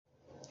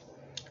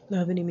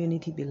Love and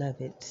immunity,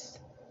 beloveds.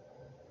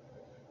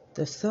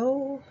 The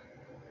soul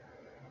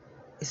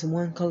is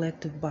one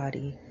collective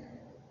body.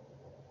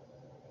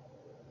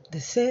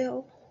 The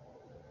cell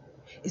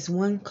is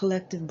one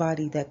collective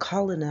body that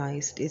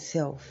colonized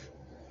itself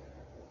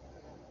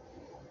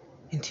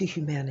into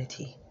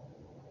humanity.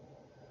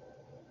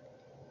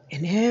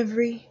 And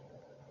every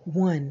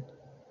one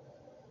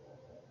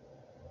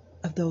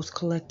of those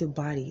collective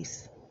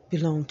bodies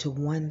belong to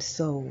one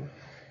soul,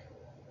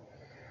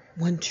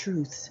 one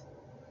truth,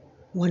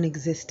 one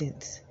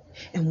existence,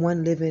 and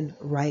one living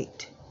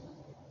right.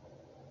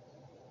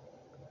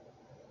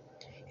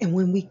 And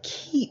when we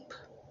keep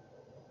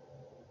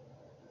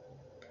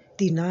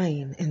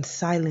denying and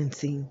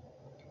silencing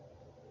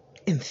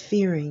and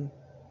fearing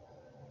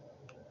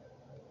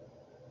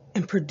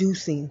and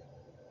producing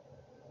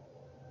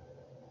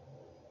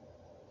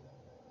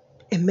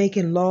and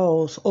making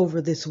laws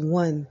over this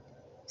one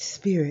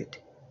spirit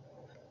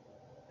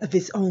of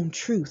its own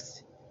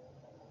truth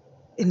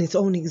in its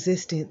own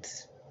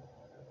existence,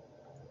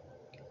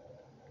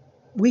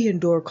 we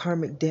endure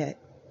karmic debt.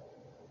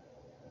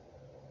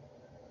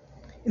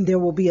 And there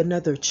will be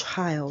another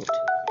child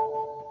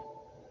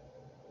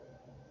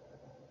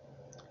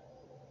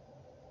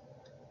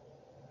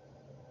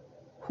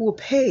who will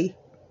pay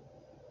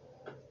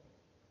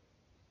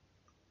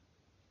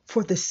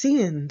for the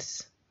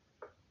sins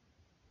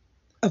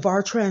of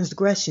our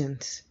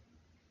transgressions.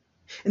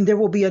 And there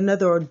will be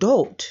another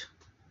adult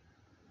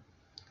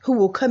who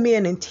will come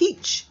in and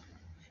teach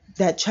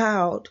that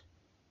child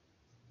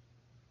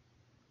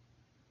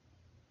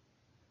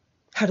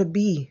how to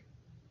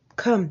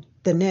become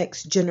the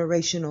next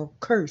generational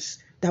curse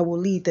that will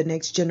lead the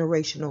next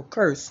generational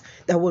curse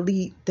that will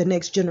lead the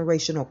next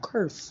generational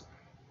curse.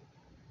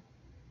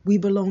 We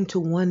belong to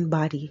one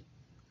body.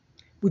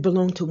 We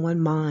belong to one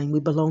mind. We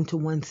belong to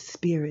one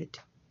spirit.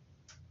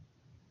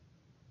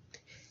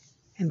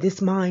 And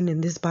this mind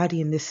and this body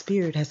and this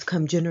spirit has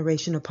come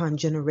generation upon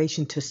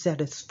generation to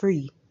set us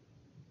free.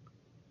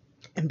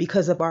 And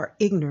because of our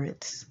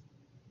ignorance,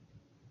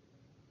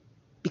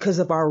 because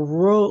of our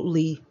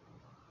worldly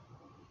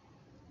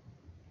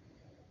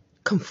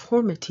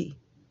conformity,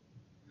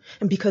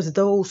 and because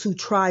those who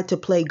tried to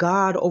play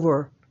God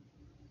over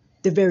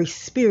the very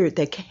spirit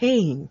that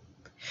came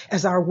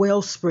as our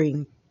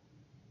wellspring,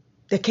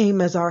 that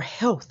came as our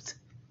health,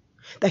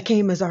 that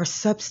came as our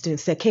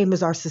substance, that came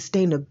as our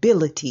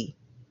sustainability,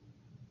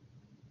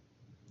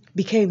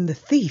 became the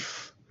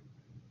thief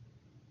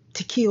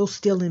to kill,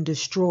 steal, and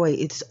destroy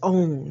its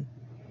own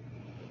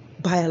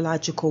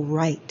biological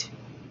right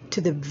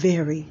to the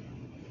very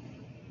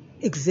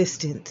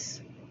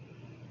existence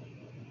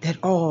that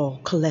all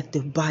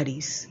collective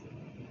bodies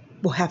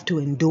will have to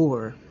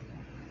endure,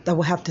 that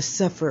will have to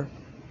suffer,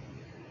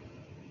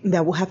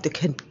 that will have to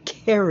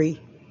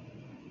carry,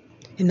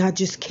 and not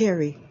just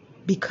carry,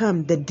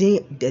 become the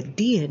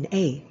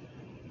DNA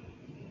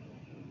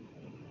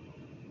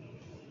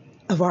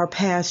of our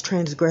past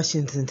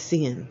transgressions and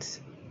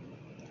sins.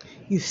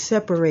 You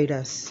separate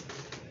us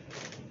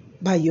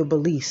by your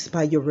beliefs,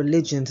 by your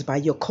religions, by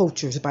your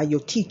cultures, by your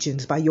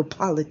teachings, by your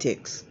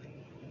politics,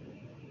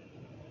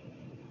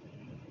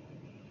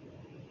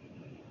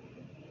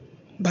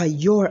 by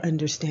your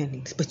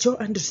understandings. But your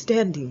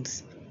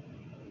understandings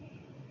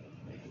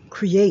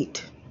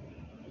create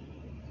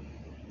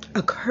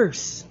a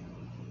curse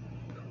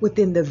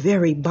within the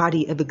very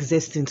body of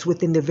existence,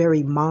 within the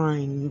very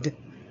mind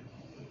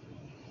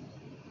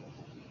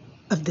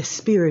of the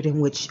spirit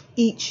in which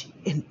each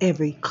and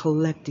every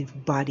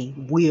collective body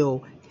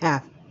will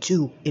have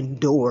to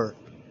endure.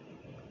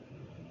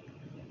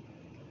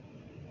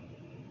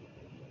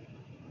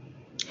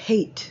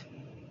 Hate,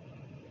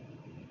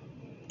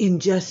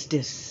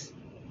 injustice,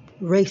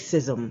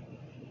 racism,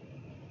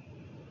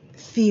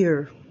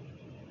 fear,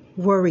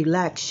 worry,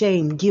 lack,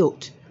 shame,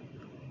 guilt,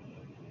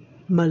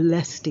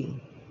 molesting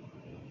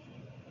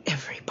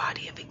every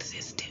body of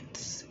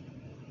existence,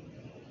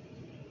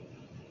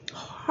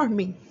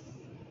 harming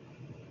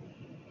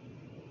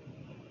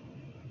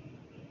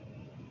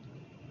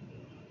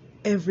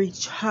every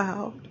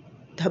child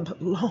that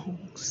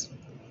belongs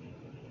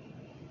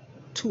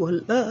to a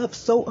love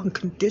so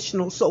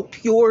unconditional, so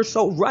pure,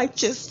 so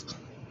righteous,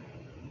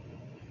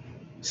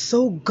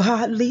 so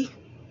godly,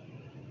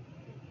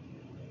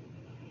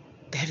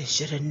 that it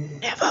should have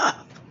never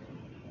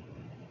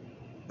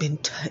been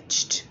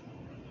touched,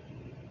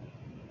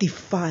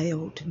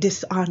 defiled,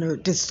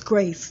 dishonored,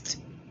 disgraced,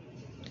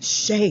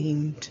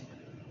 shamed,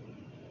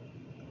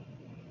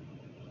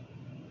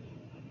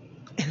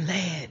 and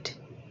led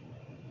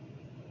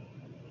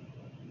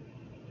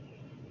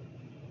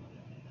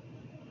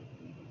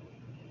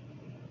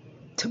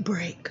to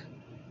break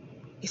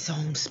its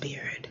own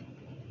spirit.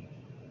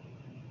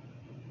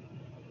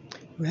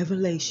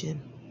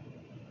 Revelation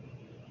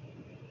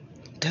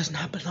does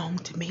not belong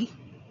to me.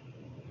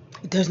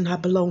 It does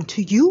not belong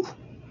to you.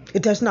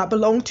 It does not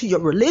belong to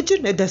your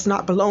religion. It does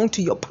not belong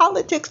to your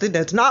politics. It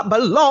does not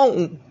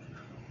belong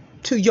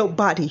to your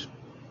body.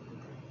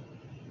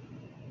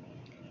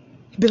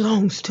 It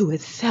belongs to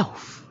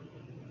itself.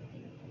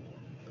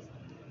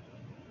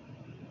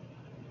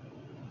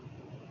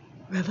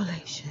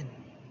 Revelation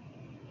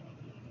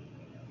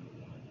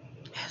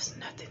has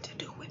nothing to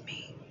do with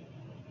me.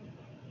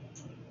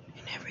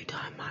 And every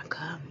time I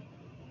come,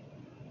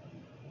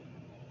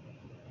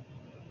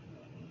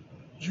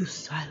 you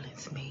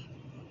silence me,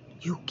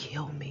 you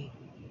kill me,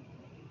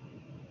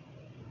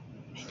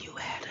 and you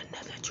add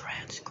another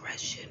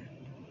transgression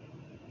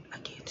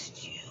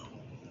against you.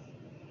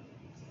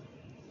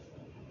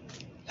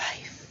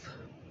 Life,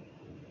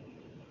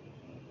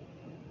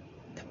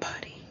 the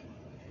body,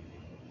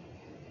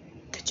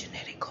 the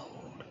genetic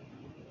code,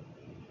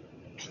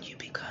 and you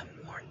become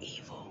more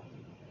evil.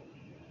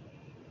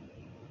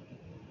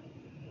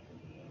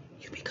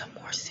 You become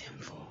more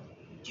sinful.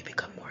 You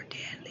become more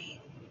deadly.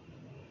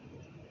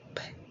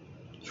 But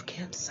you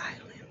can't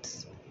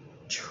silence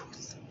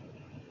truth.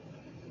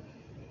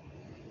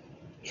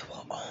 It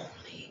will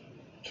only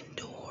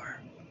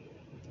endure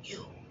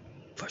you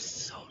for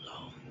so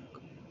long.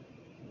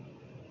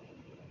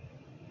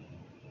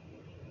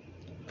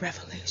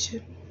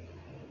 Revelation.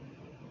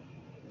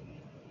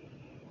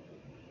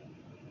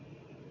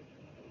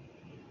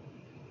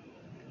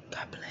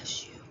 God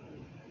bless you.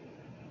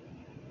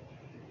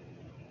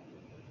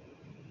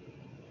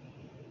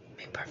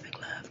 May perfect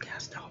love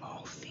cast out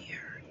all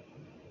fear,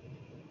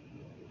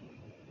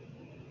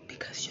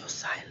 because your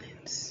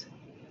silence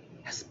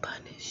has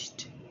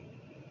punished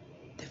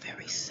the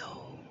very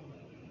soul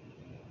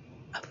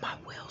of my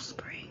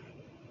wellspring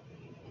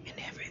and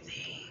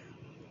everything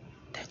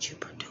that you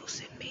produce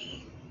in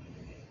me.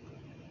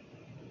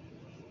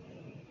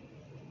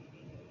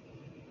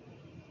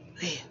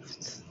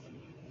 Lives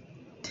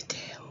to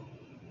tell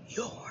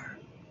your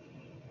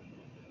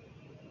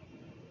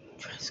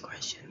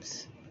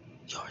transgressions,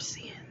 your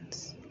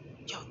sins,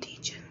 your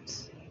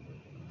teachings,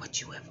 what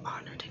you have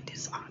honored and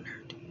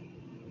dishonored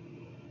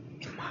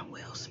in my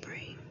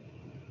wellspring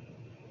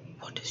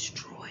will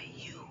destroy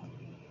you,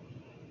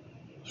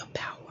 your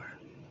power,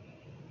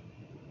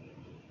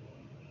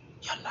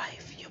 your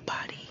life, your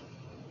body,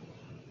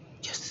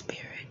 your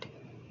spirit,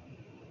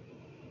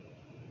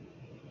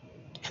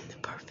 and the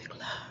perfect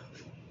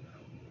love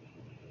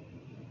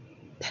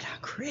that I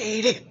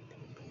created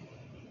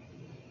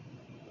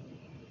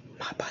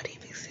my body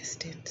of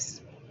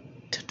existence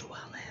to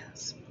dwell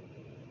as.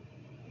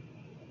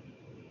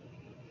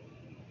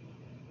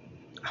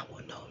 I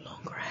will no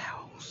longer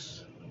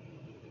house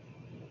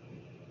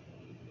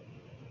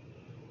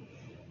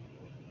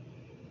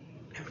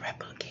and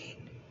replicate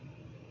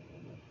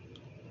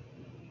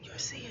your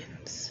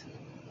sins,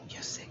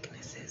 your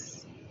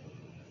sicknesses,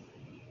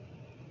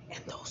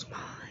 and those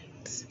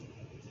minds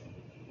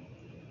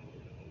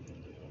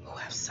who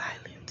have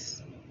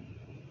silenced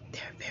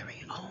their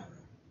very own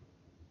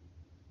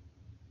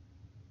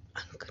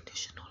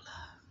unconditional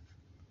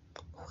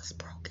love, who has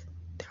broken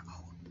their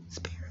own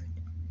spirit,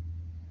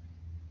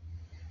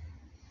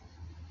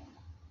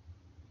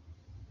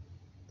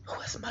 who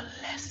has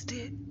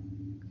molested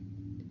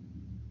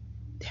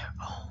their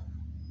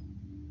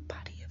own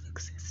body of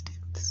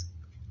existence,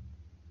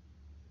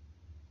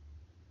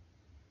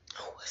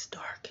 who has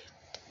darkened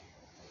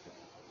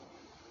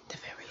the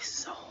very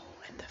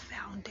soul and the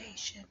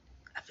foundation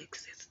of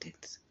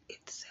existence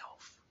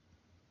itself.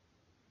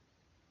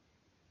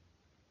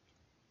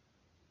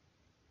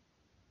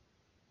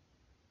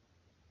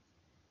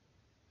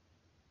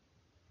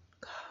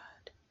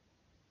 God,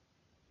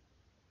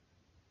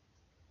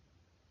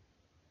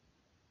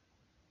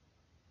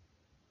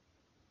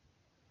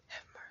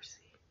 have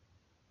mercy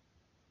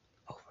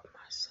over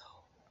my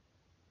soul,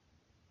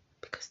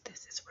 because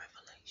this is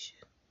revelation.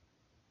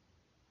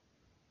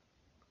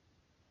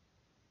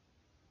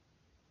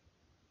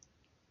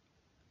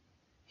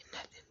 And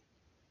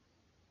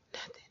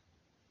nothing,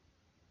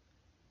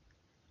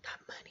 not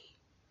money,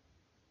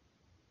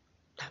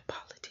 not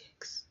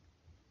politics,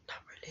 not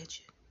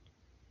religion,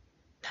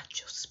 not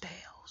your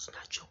spells,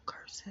 not your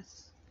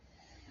curses,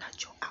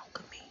 not your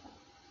alchemy,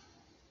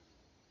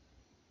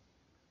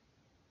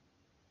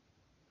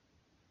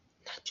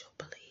 not your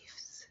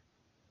beliefs,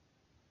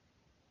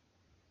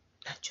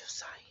 not your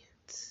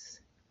science,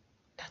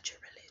 not your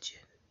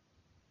religion,